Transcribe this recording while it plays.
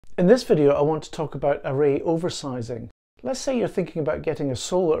In this video, I want to talk about array oversizing. Let's say you're thinking about getting a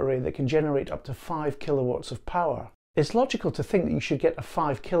solar array that can generate up to 5 kilowatts of power. It's logical to think that you should get a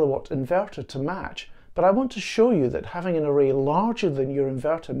 5 kilowatt inverter to match, but I want to show you that having an array larger than your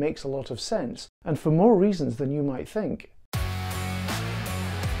inverter makes a lot of sense, and for more reasons than you might think.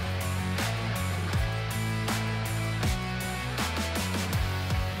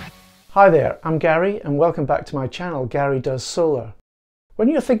 Hi there, I'm Gary and welcome back to my channel, Gary Does Solar. When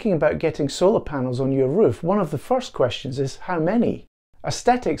you're thinking about getting solar panels on your roof, one of the first questions is how many?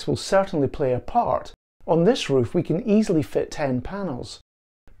 Aesthetics will certainly play a part. On this roof we can easily fit 10 panels.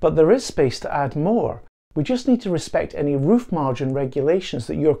 But there is space to add more. We just need to respect any roof margin regulations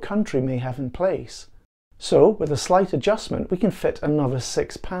that your country may have in place. So, with a slight adjustment, we can fit another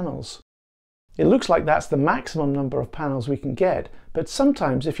 6 panels. It looks like that's the maximum number of panels we can get, but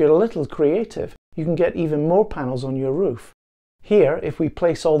sometimes if you're a little creative, you can get even more panels on your roof. Here, if we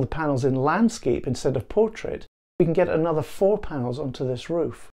place all the panels in landscape instead of portrait, we can get another 4 panels onto this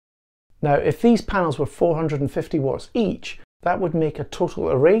roof. Now, if these panels were 450 watts each, that would make a total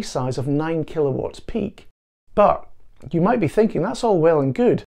array size of 9 kilowatts peak. But you might be thinking that's all well and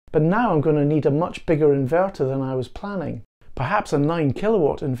good, but now I'm going to need a much bigger inverter than I was planning. Perhaps a 9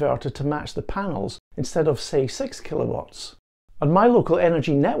 kilowatt inverter to match the panels instead of, say, 6 kilowatts. And my local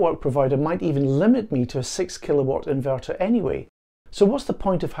energy network provider might even limit me to a 6 kilowatt inverter anyway. So what's the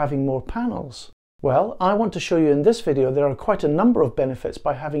point of having more panels? Well, I want to show you in this video there are quite a number of benefits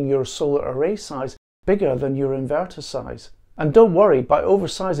by having your solar array size bigger than your inverter size. And don't worry, by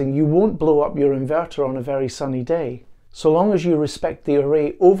oversizing you won't blow up your inverter on a very sunny day, so long as you respect the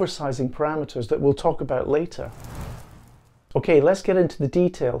array oversizing parameters that we'll talk about later. Okay, let's get into the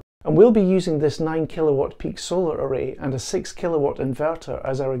detail, and we'll be using this 9 kilowatt peak solar array and a 6 kilowatt inverter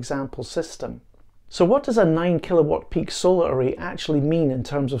as our example system. So what does a 9 kilowatt peak solar array actually mean in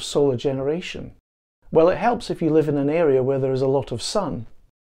terms of solar generation? Well, it helps if you live in an area where there is a lot of sun.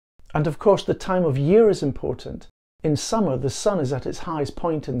 And of course the time of year is important. In summer the sun is at its highest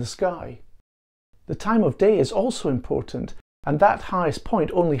point in the sky. The time of day is also important, and that highest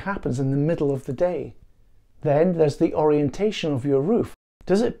point only happens in the middle of the day. Then there's the orientation of your roof.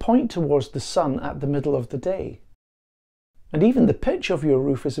 Does it point towards the sun at the middle of the day? And even the pitch of your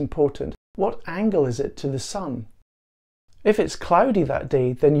roof is important. What angle is it to the sun? If it's cloudy that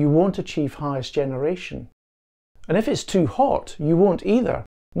day, then you won't achieve highest generation. And if it's too hot, you won't either.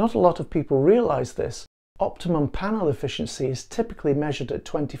 Not a lot of people realize this. Optimum panel efficiency is typically measured at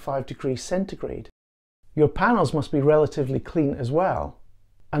 25 degrees centigrade. Your panels must be relatively clean as well.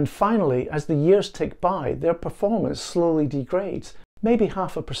 And finally, as the years tick by, their performance slowly degrades, maybe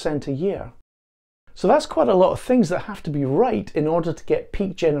 0.5% a year. So that's quite a lot of things that have to be right in order to get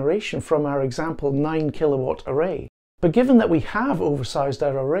peak generation from our example 9 kilowatt array. But given that we have oversized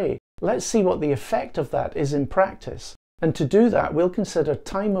our array, let's see what the effect of that is in practice. And to do that, we'll consider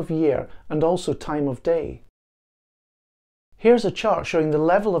time of year and also time of day. Here's a chart showing the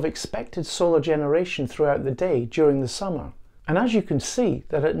level of expected solar generation throughout the day during the summer. And as you can see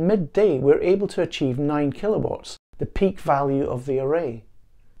that at midday we're able to achieve 9 kilowatts, the peak value of the array.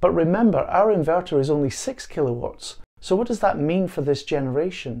 But remember, our inverter is only 6 kilowatts, so what does that mean for this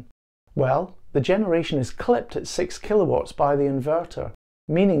generation? Well, the generation is clipped at 6 kilowatts by the inverter,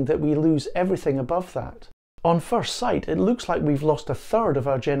 meaning that we lose everything above that. On first sight, it looks like we've lost a third of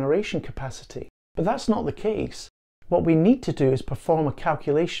our generation capacity, but that's not the case. What we need to do is perform a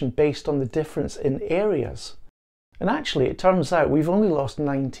calculation based on the difference in areas. And actually, it turns out we've only lost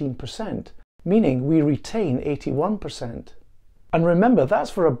 19%, meaning we retain 81%. And remember, that's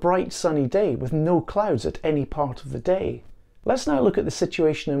for a bright sunny day with no clouds at any part of the day. Let's now look at the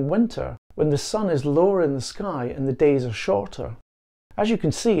situation in winter, when the sun is lower in the sky and the days are shorter. As you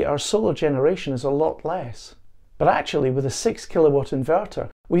can see, our solar generation is a lot less. But actually, with a 6 kilowatt inverter,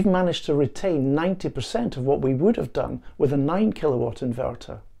 we've managed to retain 90% of what we would have done with a 9 kilowatt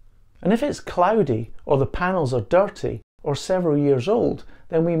inverter. And if it's cloudy, or the panels are dirty, or several years old,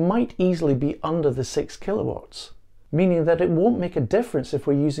 then we might easily be under the 6 kilowatts. Meaning that it won't make a difference if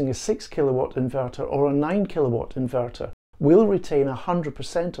we're using a 6 kilowatt inverter or a 9 kilowatt inverter. We'll retain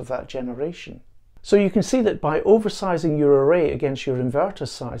 100% of that generation. So you can see that by oversizing your array against your inverter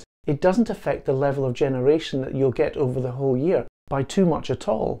size, it doesn't affect the level of generation that you'll get over the whole year by too much at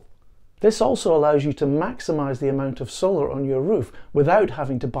all. This also allows you to maximize the amount of solar on your roof without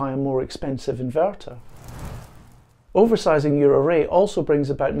having to buy a more expensive inverter. Oversizing your array also brings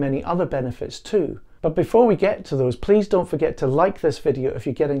about many other benefits too. But before we get to those, please don't forget to like this video if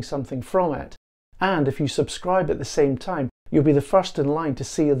you're getting something from it. And if you subscribe at the same time, you'll be the first in line to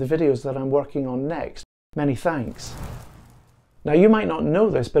see the videos that I'm working on next. Many thanks. Now you might not know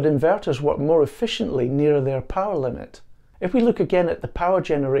this, but inverters work more efficiently near their power limit. If we look again at the power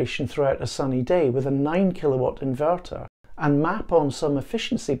generation throughout a sunny day with a 9 kilowatt inverter and map on some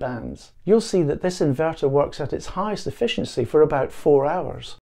efficiency bands, you'll see that this inverter works at its highest efficiency for about 4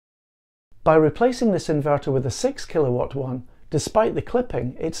 hours. By replacing this inverter with a 6 kilowatt one, despite the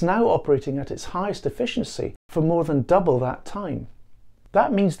clipping, it's now operating at its highest efficiency for more than double that time.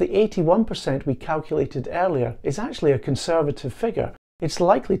 That means the 81% we calculated earlier is actually a conservative figure. It's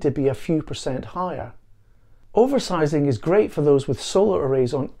likely to be a few percent higher. Oversizing is great for those with solar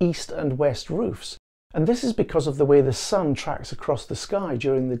arrays on east and west roofs, and this is because of the way the sun tracks across the sky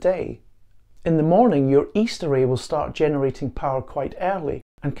during the day. In the morning, your east array will start generating power quite early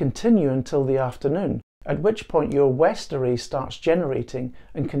and continue until the afternoon, at which point your west array starts generating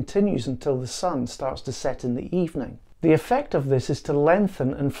and continues until the sun starts to set in the evening. The effect of this is to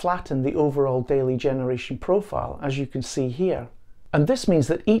lengthen and flatten the overall daily generation profile, as you can see here. And this means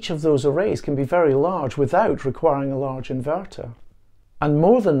that each of those arrays can be very large without requiring a large inverter. And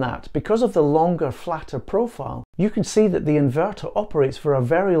more than that, because of the longer, flatter profile, you can see that the inverter operates for a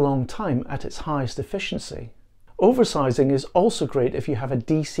very long time at its highest efficiency. Oversizing is also great if you have a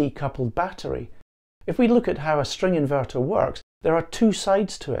DC coupled battery. If we look at how a string inverter works, there are two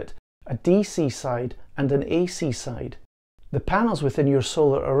sides to it, a DC side and an AC side. The panels within your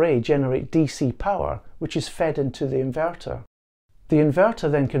solar array generate DC power, which is fed into the inverter. The inverter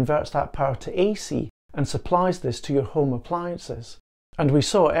then converts that power to AC and supplies this to your home appliances. And we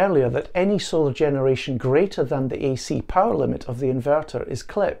saw earlier that any solar generation greater than the AC power limit of the inverter is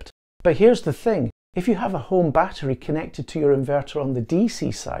clipped. But here's the thing, if you have a home battery connected to your inverter on the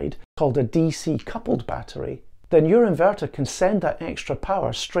DC side, called a DC coupled battery, then your inverter can send that extra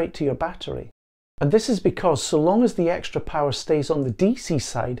power straight to your battery. And this is because so long as the extra power stays on the DC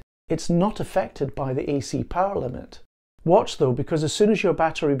side, it's not affected by the AC power limit. Watch though, because as soon as your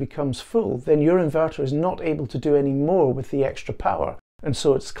battery becomes full, then your inverter is not able to do any more with the extra power, and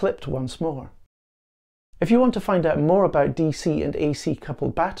so it's clipped once more. If you want to find out more about DC and AC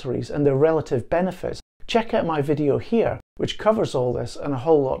coupled batteries and their relative benefits, check out my video here, which covers all this and a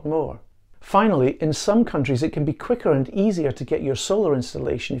whole lot more. Finally, in some countries it can be quicker and easier to get your solar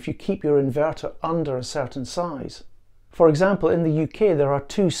installation if you keep your inverter under a certain size. For example, in the UK there are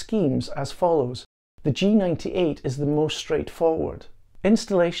two schemes as follows. The G98 is the most straightforward.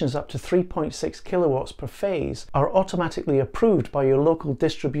 Installations up to 3.6 kilowatts per phase are automatically approved by your local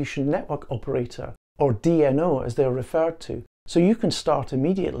distribution network operator, or DNO as they're referred to, so you can start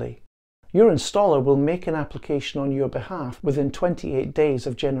immediately. Your installer will make an application on your behalf within 28 days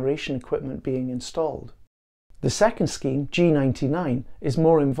of generation equipment being installed. The second scheme, G99, is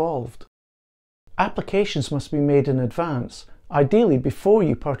more involved. Applications must be made in advance, ideally before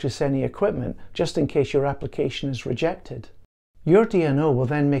you purchase any equipment, just in case your application is rejected. Your DNO will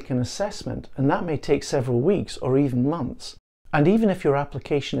then make an assessment, and that may take several weeks or even months. And even if your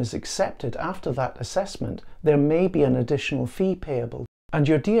application is accepted after that assessment, there may be an additional fee payable. And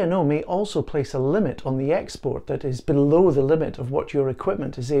your DNO may also place a limit on the export that is below the limit of what your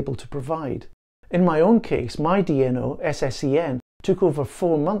equipment is able to provide. In my own case, my DNO, SSEN, took over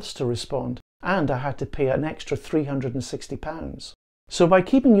 4 months to respond, and I had to pay an extra £360. So by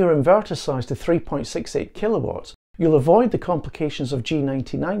keeping your inverter size to 3.68 kilowatts, you'll avoid the complications of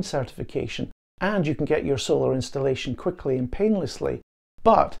G99 certification, and you can get your solar installation quickly and painlessly.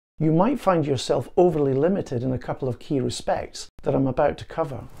 But you might find yourself overly limited in a couple of key respects that I'm about to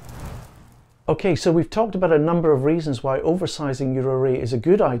cover. Okay, so we've talked about a number of reasons why oversizing your array is a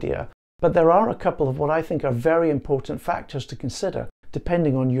good idea, but there are a couple of what I think are very important factors to consider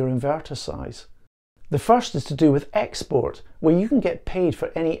depending on your inverter size. The first is to do with export, where you can get paid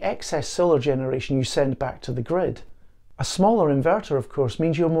for any excess solar generation you send back to the grid. A smaller inverter, of course,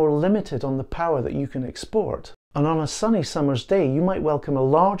 means you're more limited on the power that you can export. And on a sunny summer's day, you might welcome a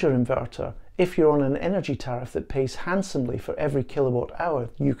larger inverter if you're on an energy tariff that pays handsomely for every kilowatt hour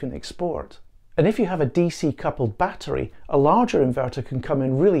you can export. And if you have a DC coupled battery, a larger inverter can come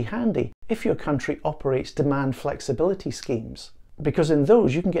in really handy if your country operates demand flexibility schemes, because in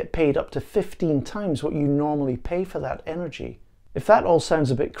those you can get paid up to 15 times what you normally pay for that energy. If that all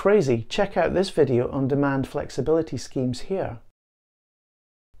sounds a bit crazy, check out this video on demand flexibility schemes here.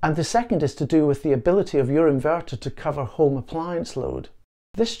 And the second is to do with the ability of your inverter to cover home appliance load.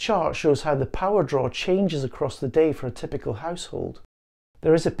 This chart shows how the power draw changes across the day for a typical household.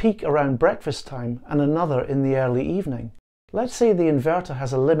 There is a peak around breakfast time and another in the early evening. Let's say the inverter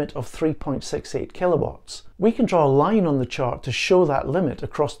has a limit of 3.68 kilowatts. We can draw a line on the chart to show that limit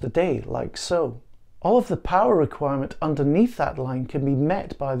across the day, like so. All of the power requirement underneath that line can be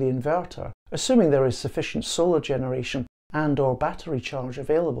met by the inverter, assuming there is sufficient solar generation and/or battery charge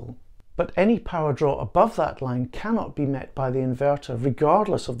available. But any power draw above that line cannot be met by the inverter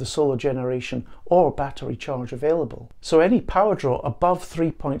regardless of the solar generation or battery charge available. So any power draw above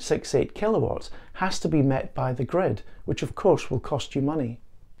 3.68 kilowatts has to be met by the grid, which of course will cost you money.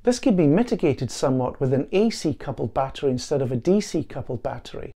 This can be mitigated somewhat with an AC coupled battery instead of a DC coupled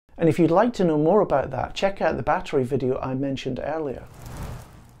battery. And if you'd like to know more about that, check out the battery video I mentioned earlier.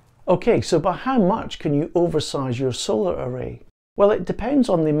 Okay, so by how much can you oversize your solar array? Well, it depends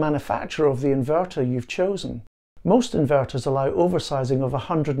on the manufacturer of the inverter you've chosen. Most inverters allow oversizing of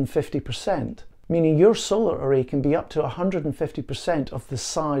 150%, meaning your solar array can be up to 150% of the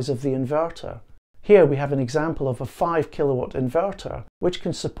size of the inverter. Here we have an example of a 5 kilowatt inverter, which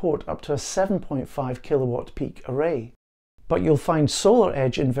can support up to a 7.5 kilowatt peak array. But you'll find solar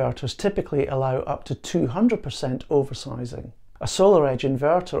edge inverters typically allow up to 200% oversizing. A solar edge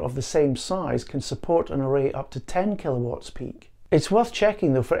inverter of the same size can support an array up to 10 kilowatts peak. It's worth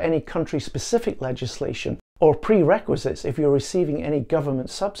checking though for any country-specific legislation or prerequisites if you're receiving any government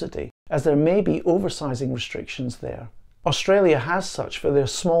subsidy, as there may be oversizing restrictions there. Australia has such for their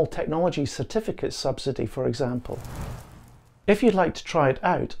small technology certificate subsidy, for example. If you'd like to try it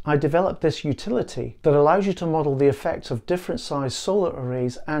out, I developed this utility that allows you to model the effects of different size solar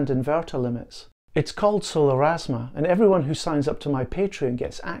arrays and inverter limits. It's called Solarasma, and everyone who signs up to my Patreon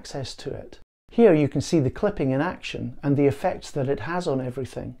gets access to it. Here you can see the clipping in action and the effects that it has on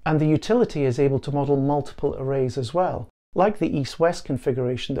everything. And the utility is able to model multiple arrays as well, like the east-west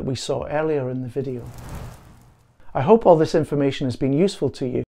configuration that we saw earlier in the video. I hope all this information has been useful to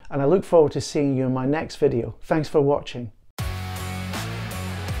you, and I look forward to seeing you in my next video. Thanks for watching.